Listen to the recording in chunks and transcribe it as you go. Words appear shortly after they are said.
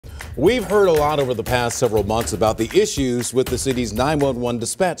We've heard a lot over the past several months about the issues with the city's 911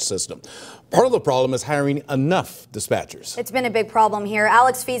 dispatch system. Part of the problem is hiring enough dispatchers. It's been a big problem here.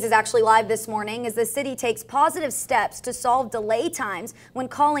 Alex Fees is actually live this morning as the city takes positive steps to solve delay times when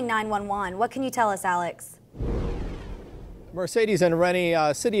calling 911. What can you tell us, Alex? Mercedes and Rennie,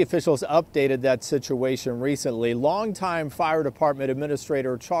 city officials updated that situation recently. Longtime Fire Department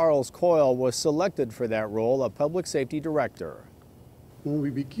Administrator Charles Coyle was selected for that role, a public safety director. When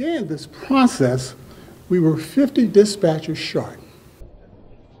we began this process, we were 50 dispatchers short.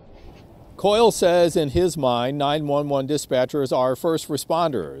 Coyle says in his mind, 911 dispatchers are first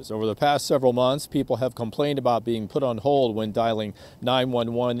responders. Over the past several months, people have complained about being put on hold when dialing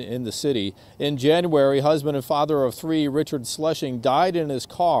 911 in the city. In January, husband and father of three, Richard Slushing, died in his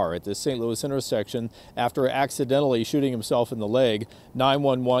car at the St. Louis intersection after accidentally shooting himself in the leg.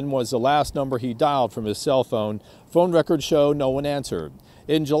 911 was the last number he dialed from his cell phone. Phone records show no one answered.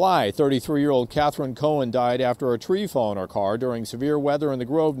 In July, 33-year-old Catherine Cohen died after a tree fell on her car during severe weather in the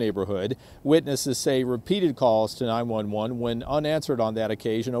Grove neighborhood. Witnesses say repeated calls to 911 went unanswered on that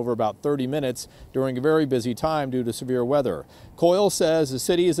occasion over about 30 minutes during a very busy time due to severe weather. Coyle says the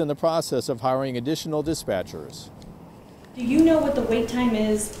city is in the process of hiring additional dispatchers. Do you know what the wait time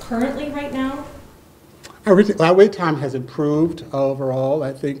is currently right now? Our wait time has improved overall.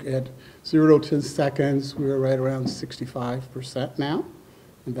 I think at 0 to 10 seconds, we're right around 65% now,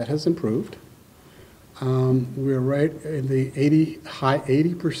 and that has improved. We're right in the high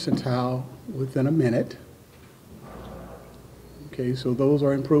 80 percentile within a minute. Okay, so those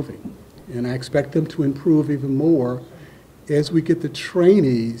are improving, and I expect them to improve even more as we get the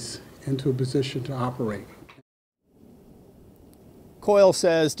trainees into a position to operate. Coyle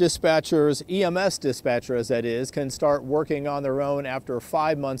says dispatchers, EMS dispatchers that is, can start working on their own after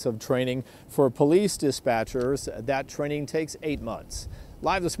 5 months of training. For police dispatchers, that training takes 8 months.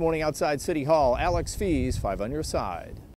 Live this morning outside City Hall, Alex Fees, 5 on your side.